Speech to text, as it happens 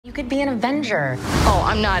You could be an Avenger. Oh,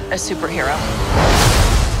 I'm not a superhero.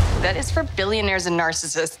 That is for billionaires and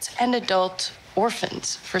narcissists and adult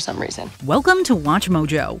orphans for some reason. Welcome to Watch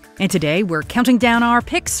Mojo, and today we're counting down our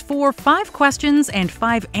picks for 5 questions and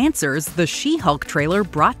 5 answers the She-Hulk trailer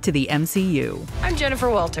brought to the MCU. I'm Jennifer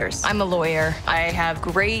Walters. I'm a lawyer. I have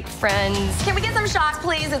great friends. Can we get some shots,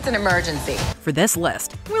 please? It's an emergency. For this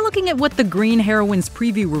list, we're looking at what the Green Heroine's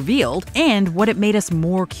preview revealed and what it made us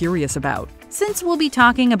more curious about. Since we'll be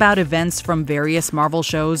talking about events from various Marvel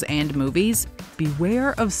shows and movies,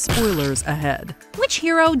 beware of spoilers ahead. Which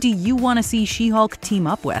hero do you want to see She-Hulk team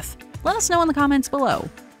up with? Let us know in the comments below.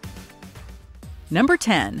 Number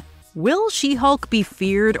 10. Will She-Hulk be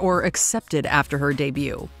feared or accepted after her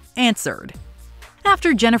debut? Answered.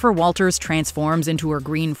 After Jennifer Walters transforms into her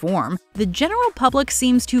green form, the general public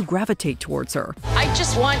seems to gravitate towards her. I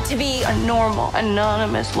just want to be a normal,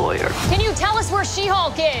 anonymous lawyer. Can you tell us where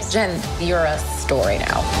She-Hulk is? Jen, you're a story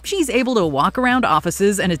now. She's able to walk around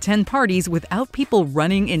offices and attend parties without people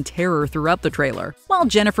running in terror throughout the trailer. While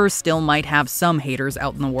Jennifer still might have some haters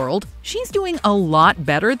out in the world, she's doing a lot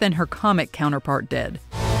better than her comic counterpart did.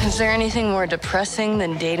 Is there anything more depressing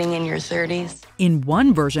than dating in your 30s? In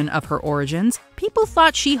one version of her origins, people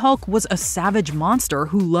thought She-Hulk was a savage monster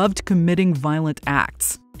who loved committing violent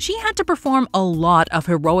acts. She had to perform a lot of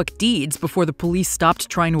heroic deeds before the police stopped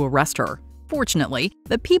trying to arrest her. Fortunately,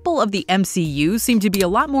 the people of the MCU seem to be a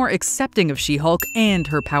lot more accepting of She-Hulk and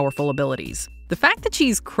her powerful abilities. The fact that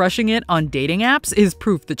she's crushing it on dating apps is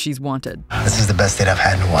proof that she's wanted. This is the best date I've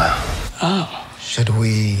had in a while. Oh, Should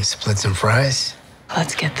we split some fries?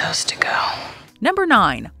 let's get those to go. Number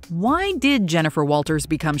 9. Why did Jennifer Walters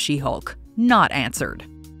become She-Hulk? Not answered.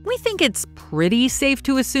 We think it's pretty safe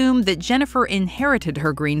to assume that Jennifer inherited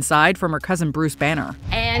her green side from her cousin Bruce Banner.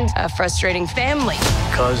 And a frustrating family.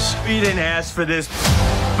 Cause we didn't ask for this,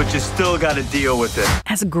 but you still gotta deal with it.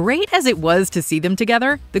 As great as it was to see them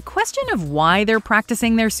together, the question of why they're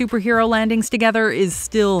practicing their superhero landings together is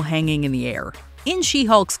still hanging in the air. In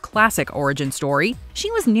She-Hulk's classic origin story, she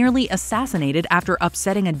was nearly assassinated after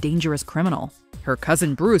upsetting a dangerous criminal. Her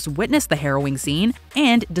cousin Bruce witnessed the harrowing scene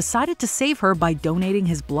and decided to save her by donating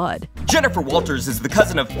his blood. Jennifer Walters is the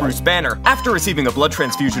cousin of Bruce Banner. After receiving a blood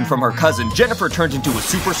transfusion from her cousin, Jennifer turned into a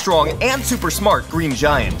super strong and super smart green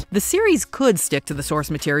giant. The series could stick to the source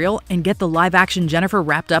material and get the live-action Jennifer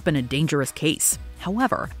wrapped up in a dangerous case.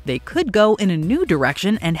 However, they could go in a new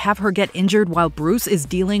direction and have her get injured while Bruce is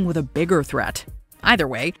dealing with a bigger threat. Either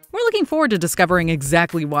way, we're looking forward to discovering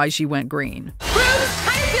exactly why she went green. Bruce,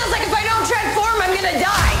 kind of feels like if I don't transform, I'm gonna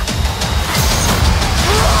die.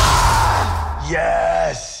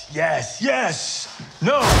 Yes, yes, yes.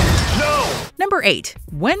 No, no. Number 8.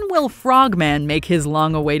 When will Frogman make his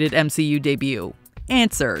long-awaited MCU debut?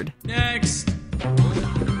 Answered. Next.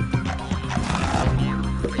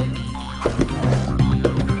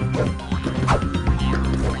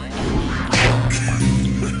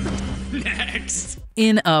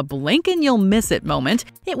 In a blink and you'll miss it moment,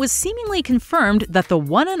 it was seemingly confirmed that the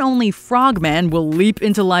one and only Frogman will leap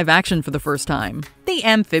into live action for the first time. The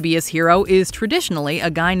amphibious hero is traditionally a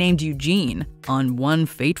guy named Eugene. On one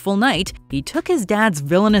fateful night, he took his dad's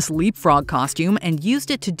villainous leapfrog costume and used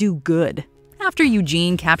it to do good. After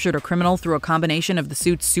Eugene captured a criminal through a combination of the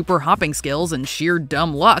suit's super hopping skills and sheer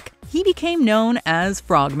dumb luck, he became known as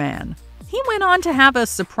Frogman. He went on to have a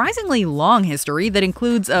surprisingly long history that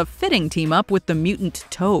includes a fitting team-up with the mutant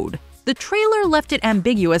Toad. The trailer left it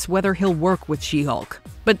ambiguous whether he'll work with She-Hulk.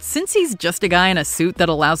 But since he's just a guy in a suit that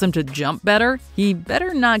allows him to jump better, he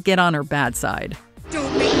better not get on her bad side.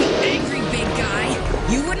 Don't make me angry, big guy.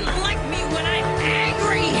 You wouldn't like me when I'm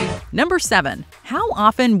angry. Number 7. How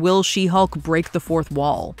often will She-Hulk break the fourth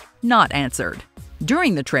wall? Not answered.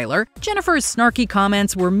 During the trailer, Jennifer's snarky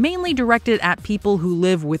comments were mainly directed at people who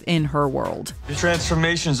live within her world. Your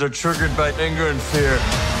transformations are triggered by anger and fear.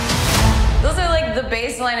 Those are like the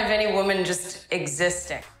baseline of any woman just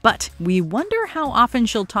existing. But we wonder how often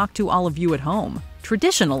she'll talk to all of you at home.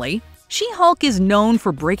 Traditionally, She-Hulk is known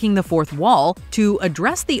for breaking the fourth wall to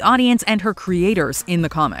address the audience and her creators in the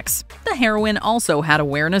comics. The heroine also had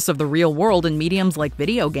awareness of the real world in mediums like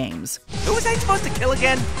video games. Who was I supposed to kill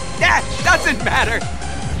again? Yeah, doesn't matter.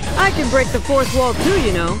 I can break the fourth wall too,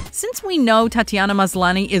 you know. Since we know Tatiana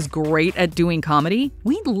Maslany is great at doing comedy,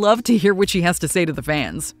 we'd love to hear what she has to say to the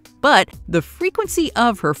fans. But the frequency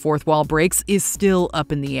of her fourth wall breaks is still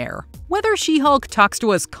up in the air. Whether She-Hulk talks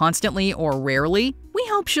to us constantly or rarely, we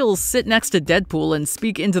hope she'll sit next to Deadpool and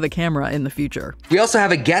speak into the camera in the future. We also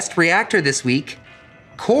have a guest reactor this week,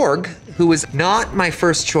 Korg, who was not my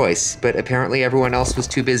first choice, but apparently everyone else was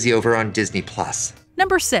too busy over on Disney+.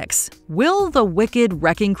 Number 6. Will the Wicked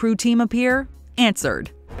Wrecking Crew team appear?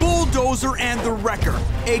 Answered. Boy, Bulldozer and the Wrecker,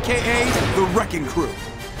 aka the Wrecking Crew.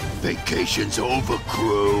 Vacation's over,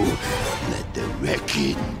 crew. Let the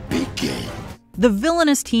wrecking begin. The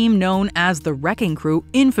villainous team known as the Wrecking Crew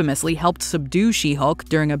infamously helped subdue She-Hulk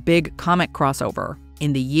during a big comic crossover.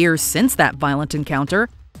 In the years since that violent encounter,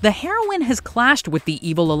 the heroine has clashed with the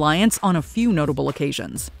evil alliance on a few notable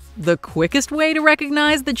occasions. The quickest way to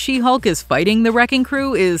recognize that She-Hulk is fighting the Wrecking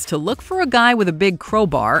Crew is to look for a guy with a big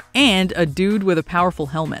crowbar and a dude with a powerful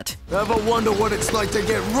helmet. Ever wonder what it's like to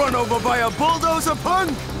get run over by a bulldozer,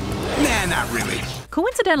 punk? Nah, not really.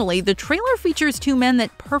 Coincidentally, the trailer features two men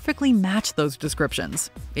that perfectly match those descriptions.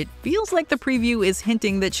 It feels like the preview is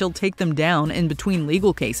hinting that she'll take them down in between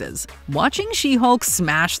legal cases. Watching She-Hulk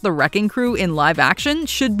smash the Wrecking Crew in live action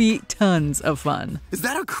should be tons of fun. Is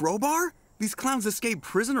that a crowbar? These clowns escaped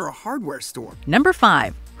prison or a hardware store? Number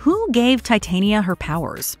 5. Who gave Titania her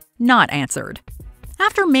powers? Not answered.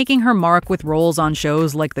 After making her mark with roles on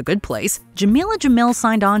shows like The Good Place, Jamila Jamil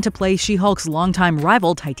signed on to play She-Hulk's longtime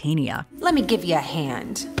rival Titania. Let me give you a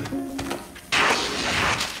hand.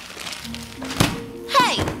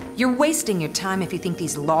 Hey! You're wasting your time if you think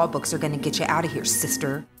these law books are gonna get you out of here,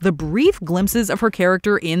 sister. The brief glimpses of her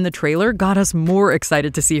character in the trailer got us more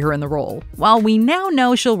excited to see her in the role. While we now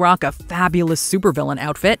know she'll rock a fabulous supervillain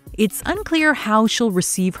outfit, it's unclear how she'll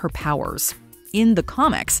receive her powers. In the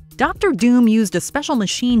comics, Dr. Doom used a special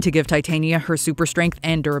machine to give Titania her super strength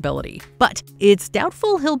and durability. But it's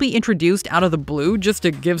doubtful he'll be introduced out of the blue just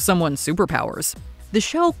to give someone superpowers. The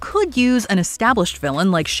show could use an established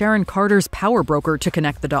villain like Sharon Carter's power broker to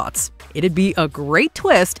connect the dots. It'd be a great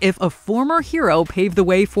twist if a former hero paved the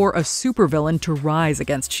way for a supervillain to rise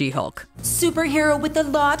against She-Hulk. Superhero with a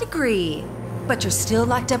law degree. But you're still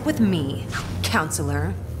locked up with me,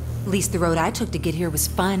 counselor. At least the road I took to get here was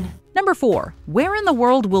fun. Number 4. Where in the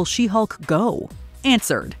world will She-Hulk go?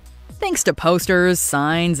 Answered. Thanks to posters,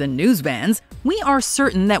 signs, and news vans, we are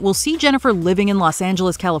certain that we'll see Jennifer living in Los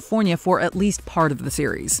Angeles, California for at least part of the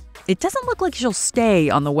series. It doesn't look like she'll stay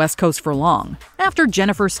on the West Coast for long. After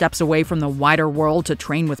Jennifer steps away from the wider world to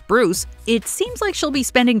train with Bruce, it seems like she'll be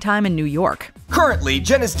spending time in New York. Currently,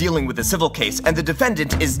 Jen is dealing with a civil case, and the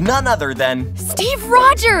defendant is none other than Steve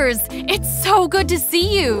Rogers! It's so good to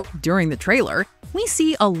see you! During the trailer, we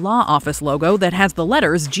see a law office logo that has the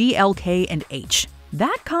letters G, L, K, and H.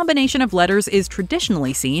 That combination of letters is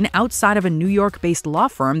traditionally seen outside of a New York-based law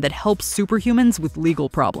firm that helps superhumans with legal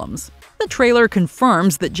problems. The trailer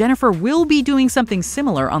confirms that Jennifer will be doing something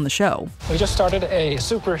similar on the show. We just started a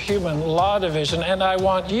superhuman law division, and I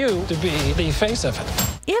want you to be the face of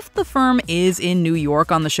it. If the firm is in New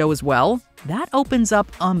York on the show as well, that opens up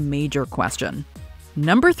a major question.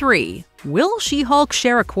 Number 3. Will She-Hulk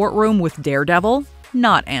share a courtroom with Daredevil?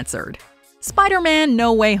 Not answered. Spider-Man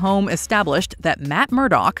No Way Home established that Matt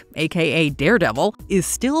Murdock, aka Daredevil, is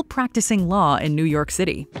still practicing law in New York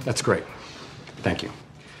City. That's great. Thank you.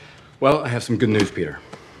 Well, I have some good news, Peter.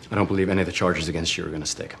 I don't believe any of the charges against you are going to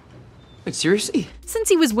stick. Wait, seriously? Since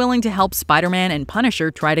he was willing to help Spider-Man and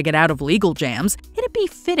Punisher try to get out of legal jams, it'd be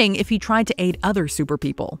fitting if he tried to aid other super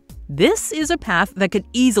people. This is a path that could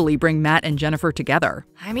easily bring Matt and Jennifer together.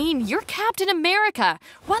 I mean, you're Captain America.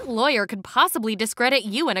 What lawyer could possibly discredit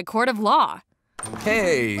you in a court of law?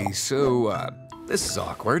 Hey, so, this is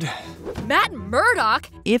awkward. Matt Murdock?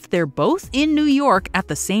 If they're both in New York at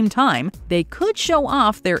the same time, they could show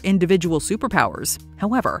off their individual superpowers.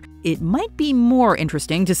 However, it might be more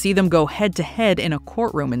interesting to see them go head-to-head in a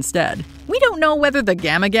courtroom instead. We don't know whether the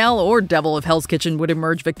Gamma Gal or Devil of Hell's Kitchen would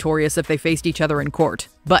emerge victorious if they faced each other in court.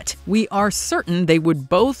 But we are certain they would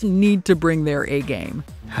both need to bring their A-game.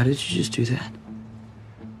 How did you just do that?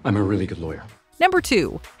 I'm a really good lawyer. Number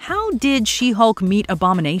 2. How did She-Hulk meet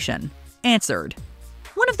Abomination? Answered.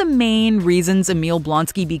 One of the main reasons Emil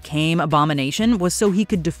Blonsky became Abomination was so he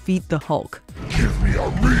could defeat the Hulk. Give me a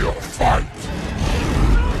real fight!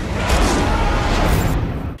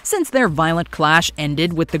 Since their violent clash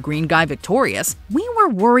ended with the Green Guy victorious, we were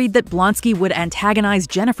worried that Blonsky would antagonize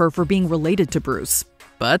Jennifer for being related to Bruce.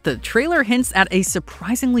 But the trailer hints at a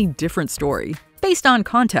surprisingly different story. Based on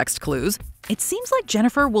context clues, it seems like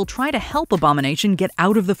Jennifer will try to help Abomination get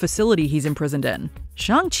out of the facility he's imprisoned in.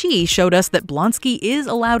 Shang-Chi showed us that Blonsky is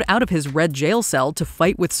allowed out of his red jail cell to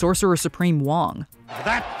fight with Sorcerer Supreme Wong.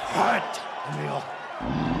 That hurt, Emil.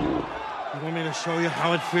 You want me to show you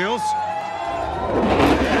how it feels?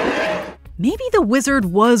 Maybe the wizard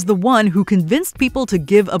was the one who convinced people to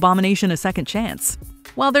give Abomination a second chance.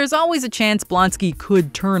 While there's always a chance Blonsky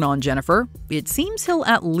could turn on Jennifer, it seems he'll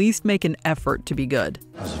at least make an effort to be good.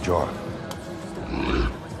 How's the jar?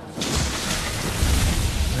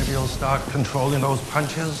 Maybe you'll start controlling those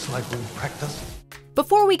punches like we practiced.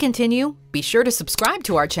 Before we continue, be sure to subscribe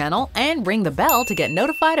to our channel and ring the bell to get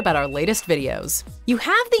notified about our latest videos. You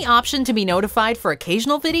have the option to be notified for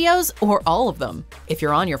occasional videos or all of them. If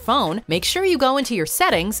you're on your phone, make sure you go into your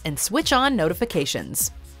settings and switch on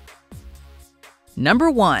notifications. Number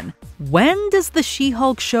 1. When does the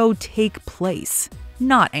She-Hulk show take place?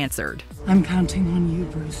 Not answered. I'm counting on you,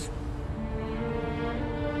 Bruce.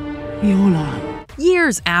 We all are.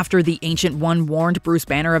 Years after the Ancient One warned Bruce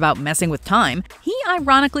Banner about messing with time, he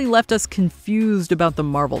ironically left us confused about the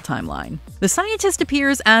Marvel timeline. The scientist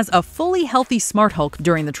appears as a fully healthy Smart Hulk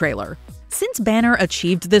during the trailer. Since Banner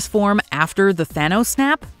achieved this form after the Thanos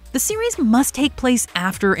snap, the series must take place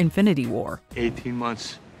after Infinity War. 18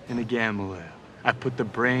 months in a gamma lab. I put the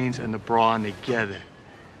brains and the brawn together.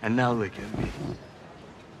 And now look at me.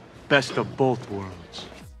 Best of both worlds.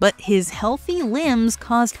 But his healthy limbs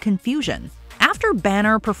caused confusion. After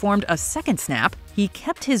Banner performed a second snap, he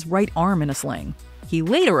kept his right arm in a sling. He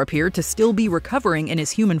later appeared to still be recovering in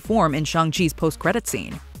his human form in Shang-Chi's post-credit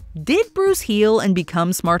scene. Did Bruce heal and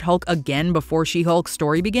become Smart Hulk again before She-Hulk's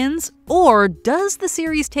story begins? Or does the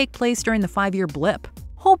series take place during the 5-year blip?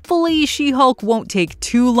 Hopefully, She-Hulk won't take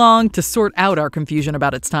too long to sort out our confusion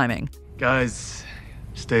about its timing. Guys,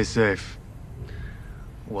 stay safe.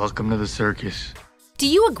 Welcome to the circus. Do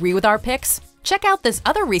you agree with our picks? Check out this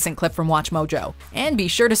other recent clip from WatchMojo, and be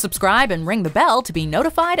sure to subscribe and ring the bell to be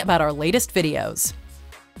notified about our latest videos.